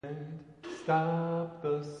can't stop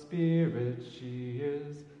the Spirit. She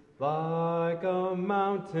is like a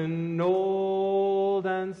mountain, old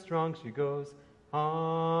and strong. She goes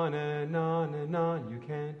on and on and on. You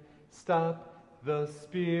can't stop the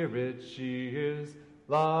Spirit. She is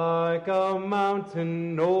like a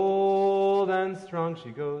mountain, old and strong. She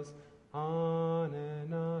goes on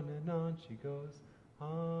and on and on. She goes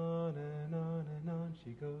on and on and on.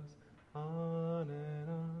 She goes on and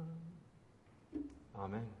on.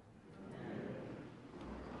 Amen.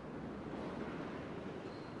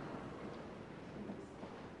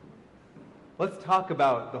 Let's talk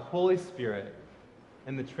about the Holy Spirit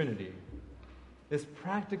and the Trinity. This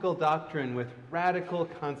practical doctrine with radical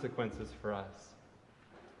consequences for us.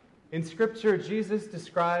 In Scripture, Jesus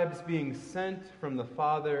describes being sent from the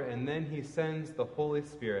Father, and then he sends the Holy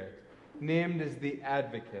Spirit, named as the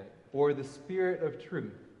Advocate, or the Spirit of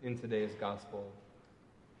Truth in today's Gospel.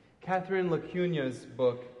 Catherine Lacunia's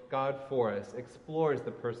book, God for Us, explores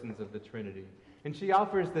the persons of the Trinity, and she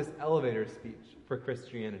offers this elevator speech for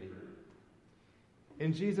Christianity.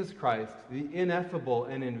 In Jesus Christ, the ineffable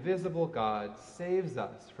and invisible God saves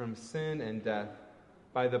us from sin and death.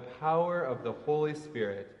 By the power of the Holy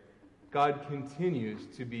Spirit, God continues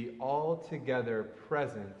to be altogether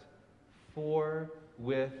present for,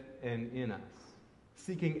 with, and in us,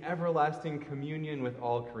 seeking everlasting communion with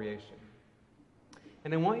all creation.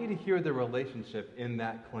 And I want you to hear the relationship in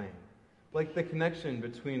that claim, like the connection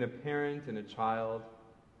between a parent and a child,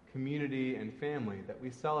 community and family that we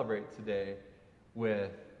celebrate today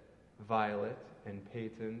with Violet and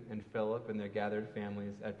Peyton and Philip and their gathered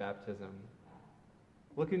families at baptism.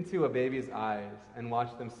 Look into a baby's eyes and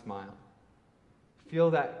watch them smile.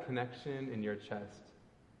 Feel that connection in your chest.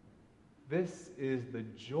 This is the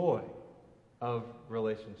joy of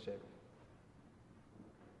relationship.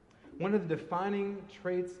 One of the defining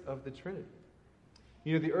traits of the Trinity.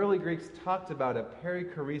 You know, the early Greeks talked about a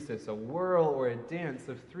perichoresis, a whirl or a dance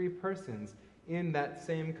of three persons in that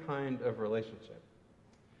same kind of relationship.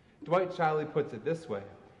 Dwight Chiley puts it this way: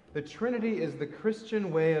 the Trinity is the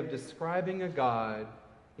Christian way of describing a God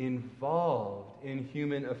involved in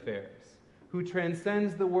human affairs, who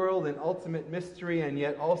transcends the world in ultimate mystery and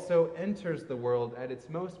yet also enters the world at its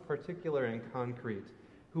most particular and concrete,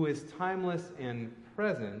 who is timeless and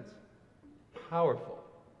present, powerful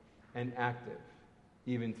and active,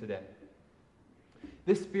 even today.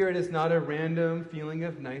 This Spirit is not a random feeling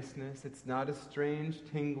of niceness. It's not a strange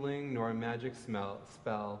tingling nor a magic spell.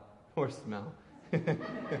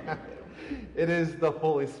 It is the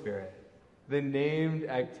Holy Spirit, the named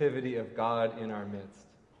activity of God in our midst.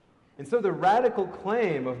 And so the radical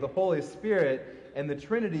claim of the Holy Spirit and the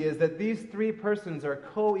Trinity is that these three persons are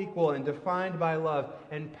co-equal and defined by love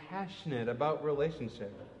and passionate about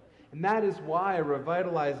relationship. And that is why a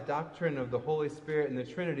revitalized doctrine of the Holy Spirit and the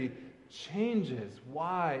Trinity changes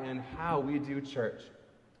why and how we do church.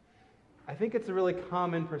 I think it's a really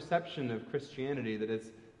common perception of Christianity that it's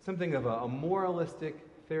something of a moralistic,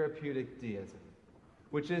 therapeutic deism,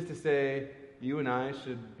 which is to say, you and I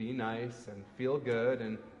should be nice and feel good,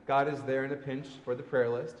 and God is there in a pinch for the prayer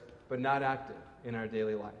list, but not active in our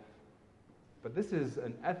daily life. But this is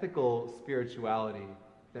an ethical spirituality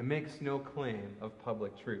that makes no claim of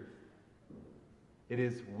public truth. It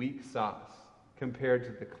is weak sauce compared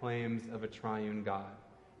to the claims of a triune God,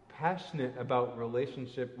 passionate about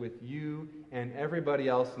relationship with you and everybody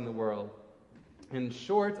else in the world. In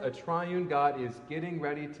short, a triune God is getting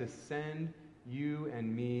ready to send you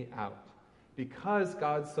and me out because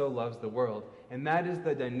God so loves the world. And that is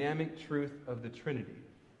the dynamic truth of the Trinity,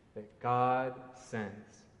 that God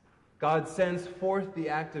sends. God sends forth the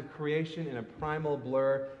act of creation in a primal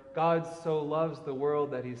blur. God so loves the world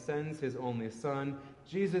that he sends his only Son.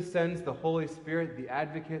 Jesus sends the Holy Spirit, the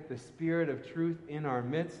Advocate, the Spirit of truth in our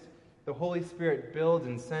midst. The Holy Spirit builds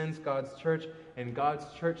and sends God's church, and God's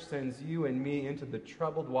church sends you and me into the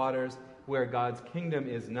troubled waters where God's kingdom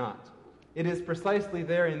is not. It is precisely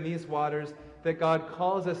there in these waters that God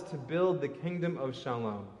calls us to build the kingdom of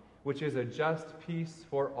Shalom, which is a just peace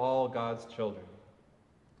for all God's children.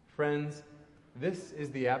 Friends, this is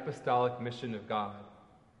the apostolic mission of God,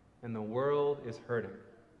 and the world is hurting.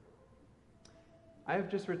 I have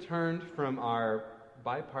just returned from our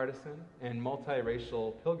bipartisan and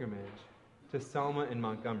multiracial pilgrimage to Selma and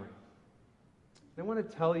Montgomery. I want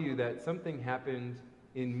to tell you that something happened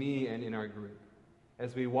in me and in our group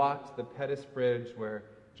as we walked the Pettus Bridge where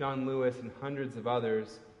John Lewis and hundreds of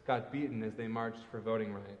others got beaten as they marched for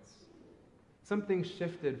voting rights. Something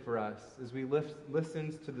shifted for us as we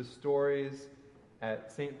listened to the stories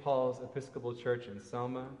at St. Paul's Episcopal Church in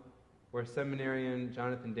Selma, where seminarian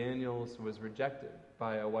Jonathan Daniels was rejected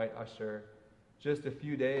by a white usher, just a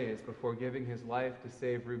few days before giving his life to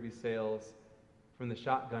save Ruby Sales from the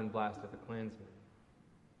shotgun blast of a Klansman.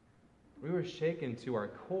 We were shaken to our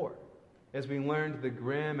core as we learned the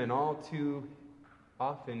grim and all too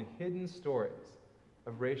often hidden stories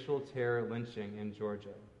of racial terror lynching in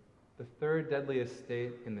Georgia, the third deadliest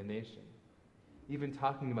state in the nation. Even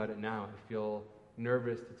talking about it now, I feel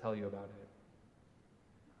nervous to tell you about it.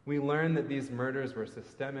 We learned that these murders were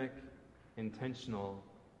systemic, intentional,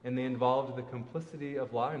 and they involved the complicity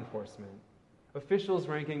of law enforcement. Officials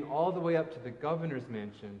ranking all the way up to the governor's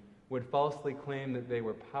mansion would falsely claim that they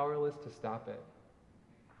were powerless to stop it.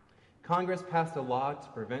 Congress passed a law to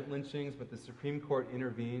prevent lynchings, but the Supreme Court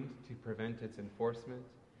intervened to prevent its enforcement.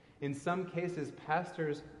 In some cases,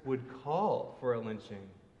 pastors would call for a lynching.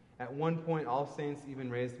 At one point, All Saints even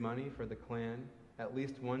raised money for the Klan, at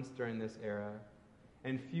least once during this era,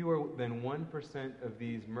 and fewer than 1% of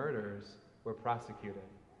these murders were prosecuted.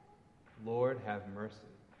 Lord have mercy.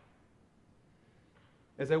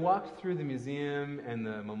 As I walked through the museum and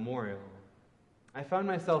the memorial, I found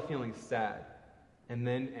myself feeling sad, and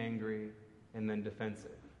then angry, and then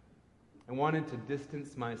defensive. I wanted to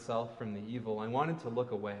distance myself from the evil. I wanted to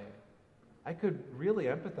look away. I could really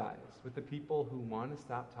empathize with the people who want to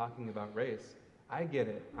stop talking about race. I get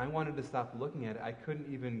it. I wanted to stop looking at it. I couldn't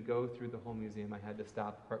even go through the whole museum. I had to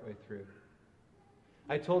stop partway through.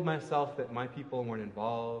 I told myself that my people weren't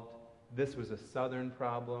involved. This was a Southern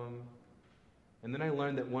problem. And then I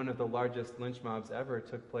learned that one of the largest lynch mobs ever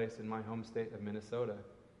took place in my home state of Minnesota,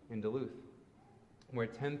 in Duluth, where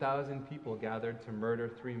 10,000 people gathered to murder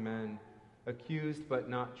 3 men, accused but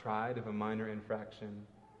not tried of a minor infraction.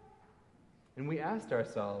 And we asked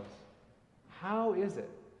ourselves, how is it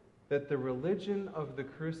that the religion of the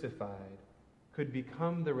crucified could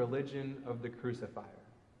become the religion of the crucifier?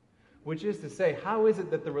 Which is to say, how is it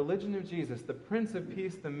that the religion of Jesus, the Prince of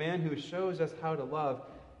Peace, the man who shows us how to love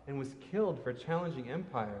and was killed for challenging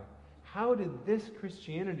empire, how did this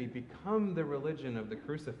Christianity become the religion of the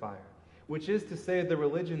crucifier? Which is to say, the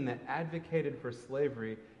religion that advocated for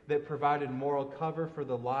slavery, that provided moral cover for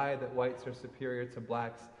the lie that whites are superior to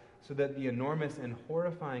blacks, so that the enormous and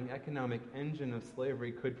horrifying economic engine of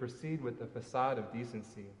slavery could proceed with the facade of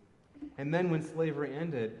decency. And then when slavery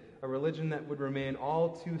ended, a religion that would remain all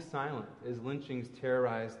too silent as lynchings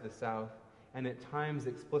terrorized the South, and at times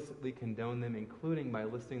explicitly condoned them, including by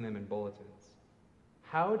listing them in bulletins.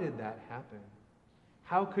 How did that happen?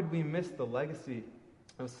 How could we miss the legacy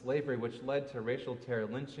of slavery, which led to racial terror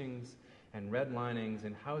lynchings and redlinings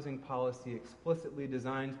and housing policy explicitly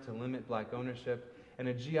designed to limit black ownership, and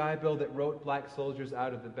a GI Bill that wrote black soldiers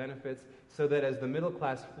out of the benefits, so that as the middle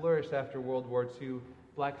class flourished after World War II,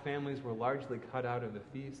 black families were largely cut out of the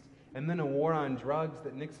feast, and then a war on drugs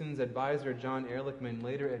that Nixon's advisor John Ehrlichman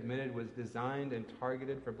later admitted was designed and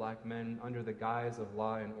targeted for black men under the guise of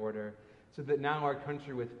law and order, so that now our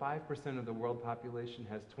country, with 5% of the world population,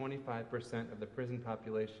 has 25% of the prison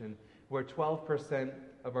population, where 12%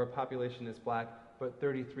 of our population is black, but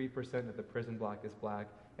 33% of the prison block is black,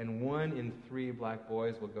 and 1 in 3 black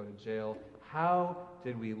boys will go to jail. How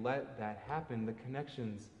did we let that happen? The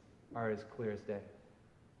connections are as clear as day.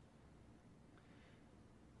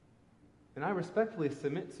 And I respectfully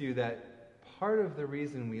submit to you that part of the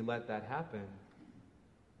reason we let that happen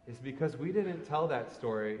is because we didn't tell that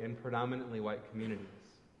story in predominantly white communities.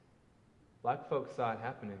 Black folks saw it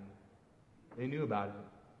happening. They knew about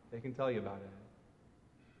it. They can tell you about it.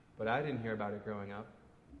 But I didn't hear about it growing up.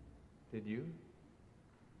 Did you?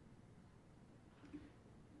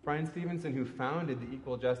 Bryan Stevenson, who founded the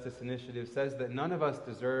Equal Justice Initiative, says that none of us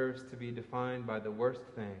deserves to be defined by the worst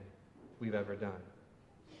thing we've ever done.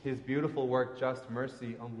 His beautiful work, Just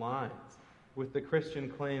Mercy, aligns with the Christian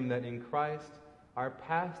claim that in Christ, our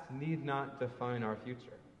past need not define our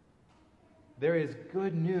future. There is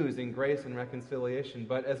good news in grace and reconciliation,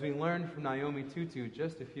 but as we learned from Naomi Tutu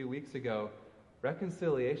just a few weeks ago,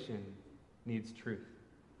 reconciliation needs truth.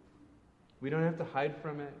 We don't have to hide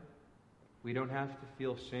from it. We don't have to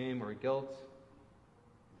feel shame or guilt,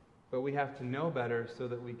 but we have to know better so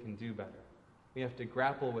that we can do better. We have to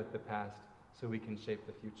grapple with the past so we can shape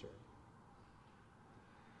the future.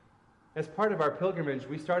 As part of our pilgrimage,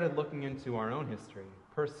 we started looking into our own history,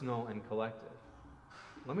 personal and collective.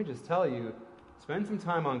 Let me just tell you, spend some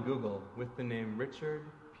time on Google with the name Richard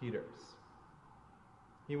Peters.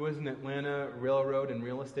 He was an Atlanta railroad and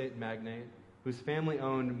real estate magnate whose family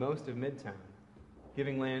owned most of Midtown,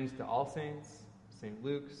 giving lands to All Saints, St.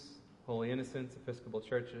 Luke's, Holy Innocents, Episcopal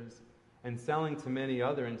churches, and selling to many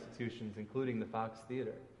other institutions, including the Fox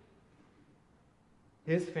Theater.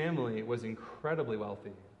 His family was incredibly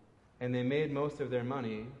wealthy, and they made most of their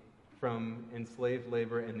money from enslaved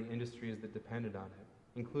labor and the industries that depended on it,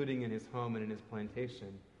 including in his home and in his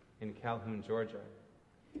plantation in Calhoun, Georgia.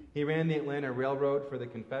 He ran the Atlanta Railroad for the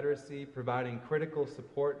Confederacy, providing critical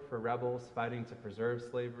support for rebels fighting to preserve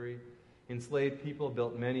slavery. Enslaved people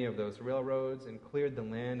built many of those railroads and cleared the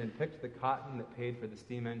land and picked the cotton that paid for the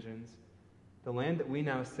steam engines. The land that we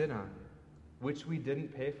now sit on, which we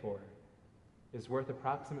didn't pay for, is worth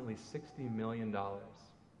approximately $60 million.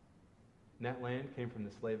 And that land came from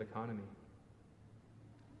the slave economy.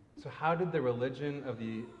 So how did the religion of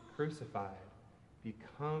the crucified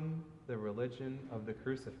become the religion of the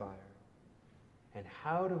crucifier? And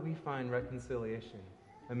how do we find reconciliation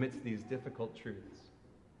amidst these difficult truths?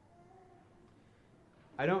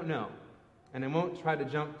 I don't know, and I won't try to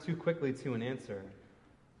jump too quickly to an answer,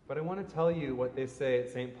 but I want to tell you what they say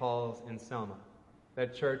at St. Paul's in Selma,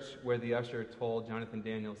 that church where the usher told Jonathan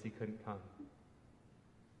Daniels he couldn't come.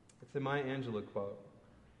 It's a Maya Angelou quote.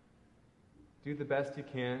 Do the best you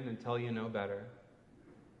can until you know better,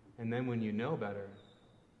 and then when you know better,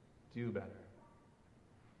 do better.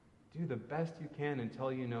 Do the best you can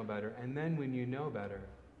until you know better, and then when you know better,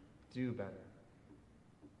 do better.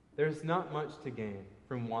 There's not much to gain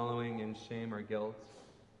from wallowing in shame or guilt.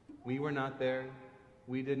 We were not there.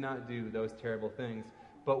 We did not do those terrible things,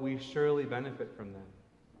 but we surely benefit from them.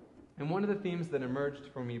 And one of the themes that emerged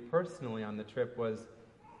for me personally on the trip was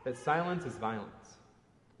that silence is violence,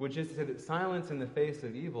 which is to say that silence in the face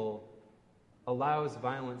of evil allows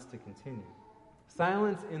violence to continue.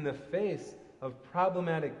 Silence in the face of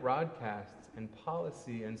problematic broadcasts and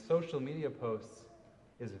policy and social media posts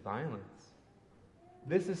is violence.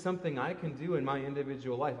 This is something I can do in my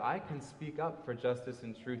individual life. I can speak up for justice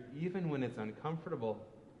and truth even when it's uncomfortable.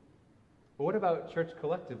 But what about church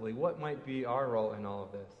collectively? What might be our role in all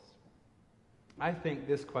of this? I think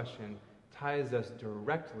this question ties us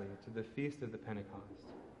directly to the Feast of the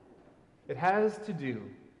Pentecost. It has to do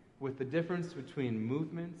with the difference between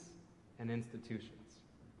movements and institutions.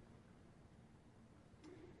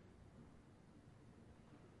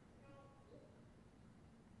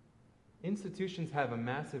 Institutions have a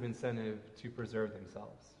massive incentive to preserve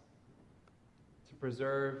themselves, to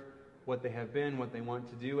preserve what they have been, what they want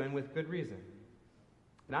to do, and with good reason.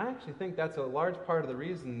 And I actually think that's a large part of the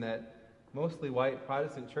reason that mostly white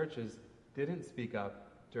Protestant churches didn't speak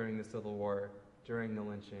up during the Civil War, during the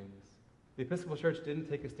lynchings. The Episcopal Church didn't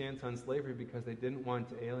take a stance on slavery because they didn't want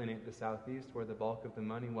to alienate the Southeast where the bulk of the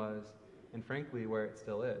money was, and frankly, where it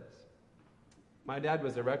still is. My dad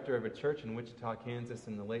was a rector of a church in Wichita, Kansas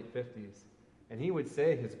in the late 50s, and he would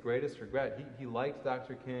say his greatest regret, he liked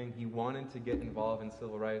Dr. King, he wanted to get involved in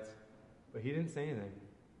civil rights, but he didn't say anything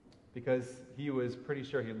because he was pretty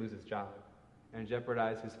sure he'd lose his job and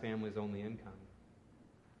jeopardize his family's only income.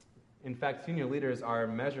 In fact, senior leaders are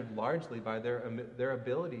measured largely by their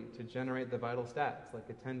ability to generate the vital stats like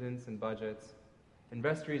attendance and budgets, and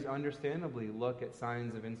vestries understandably look at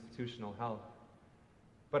signs of institutional health.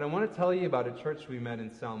 But I want to tell you about a church we met in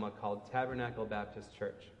Selma called Tabernacle Baptist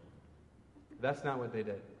Church. That's not what they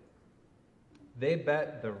did. They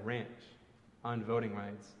bet the ranch on voting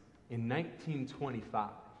rights in 1925,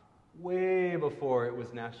 way before it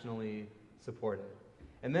was nationally supported.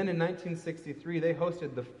 And then in 1963, they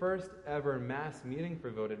hosted the first ever mass meeting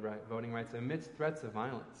for voting rights amidst threats of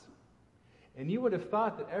violence. And you would have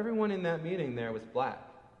thought that everyone in that meeting there was black.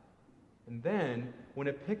 And then, when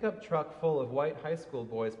a pickup truck full of white high school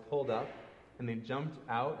boys pulled up, and they jumped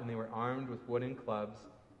out and they were armed with wooden clubs,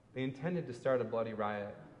 they intended to start a bloody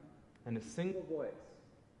riot. And a single voice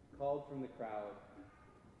called from the crowd,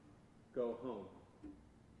 "Go home."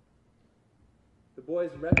 The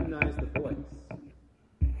boys recognized the voice.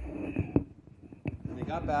 And they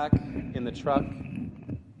got back in the truck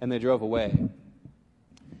and they drove away.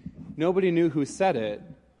 Nobody knew who said it,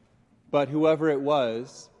 but whoever it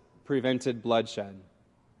was prevented bloodshed.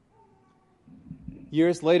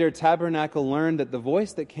 Years later, Tabernacle learned that the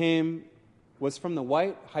voice that came was from the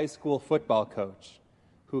white high school football coach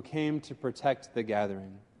who came to protect the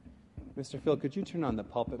gathering. Mr. Phil, could you turn on the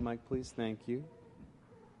pulpit mic, please? Thank you.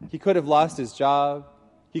 He could have lost his job.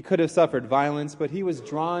 He could have suffered violence, but he was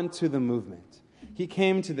drawn to the movement. He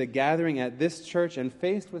came to the gathering at this church, and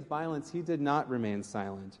faced with violence, he did not remain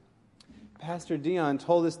silent. Pastor Dion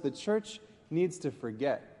told us the church needs to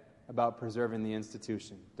forget about preserving the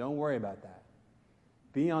institution. Don't worry about that.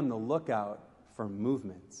 Be on the lookout for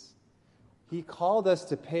movements. He called us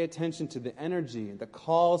to pay attention to the energy, the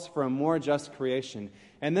calls for a more just creation,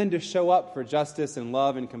 and then to show up for justice and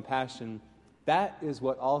love and compassion. That is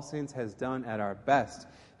what All Saints has done at our best.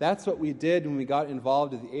 That's what we did when we got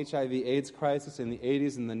involved in the HIV/AIDS crisis in the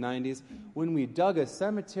 80s and the 90s, when we dug a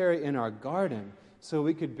cemetery in our garden so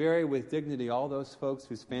we could bury with dignity all those folks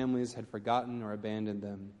whose families had forgotten or abandoned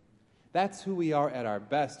them. That's who we are at our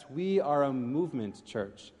best. We are a movement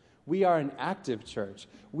church. We are an active church.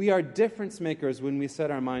 We are difference makers when we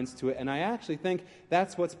set our minds to it. And I actually think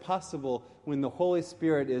that's what's possible when the Holy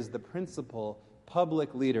Spirit is the principal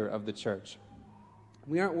public leader of the church.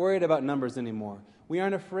 We aren't worried about numbers anymore. We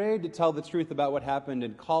aren't afraid to tell the truth about what happened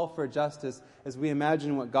and call for justice as we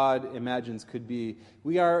imagine what God imagines could be.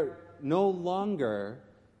 We are no longer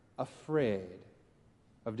afraid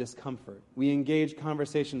of discomfort. We engage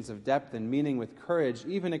conversations of depth and meaning with courage,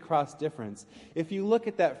 even across difference. If you look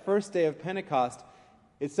at that first day of Pentecost,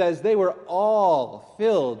 it says they were all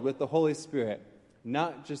filled with the Holy Spirit,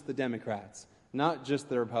 not just the Democrats, not just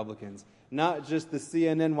the Republicans, not just the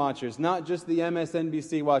CNN watchers, not just the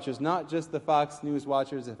MSNBC watchers, not just the Fox News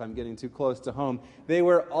watchers, if I'm getting too close to home. They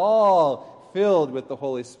were all filled with the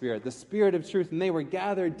Holy Spirit, the Spirit of truth, and they were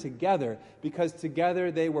gathered together because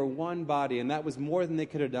together they were one body, and that was more than they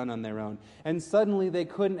could have done on their own. And suddenly they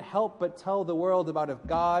couldn't help but tell the world about a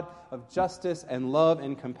God of justice and love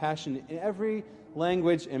and compassion in every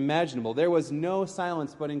language imaginable. There was no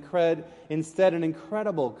silence, but instead an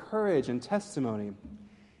incredible courage and testimony.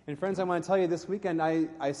 And friends, I want to tell you, this weekend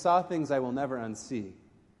I saw things I will never unsee.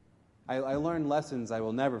 I learned lessons I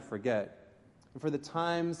will never forget. And for the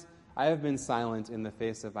times I have been silent in the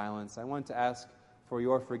face of violence, I want to ask for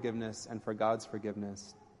your forgiveness and for God's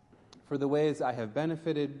forgiveness. For the ways I have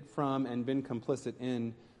benefited from and been complicit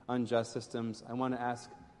in unjust systems, I want to ask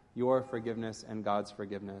your forgiveness and God's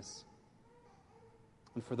forgiveness.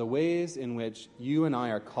 And for the ways in which you and I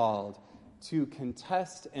are called to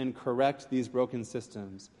contest and correct these broken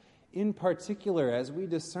systems, in particular as we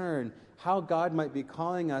discern how God might be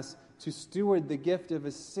calling us to steward the gift of a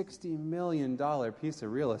 $60 million piece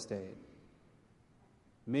of real estate.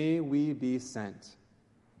 May we be sent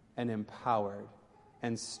and empowered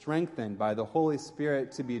and strengthened by the Holy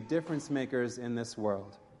Spirit to be difference makers in this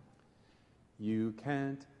world. You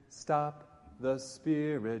can't stop the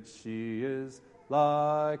Spirit, she is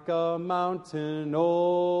like a mountain,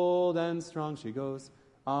 old and strong. She goes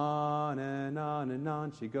on and on and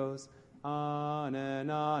on. She goes on,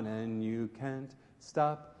 and you can't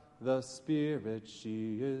stop the Spirit.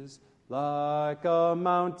 She is like a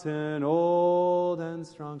mountain, old and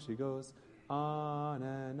strong. She goes on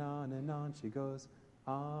and on and on. She goes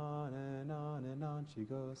on and on and on. She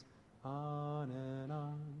goes on and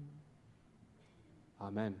on.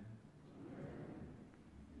 Amen.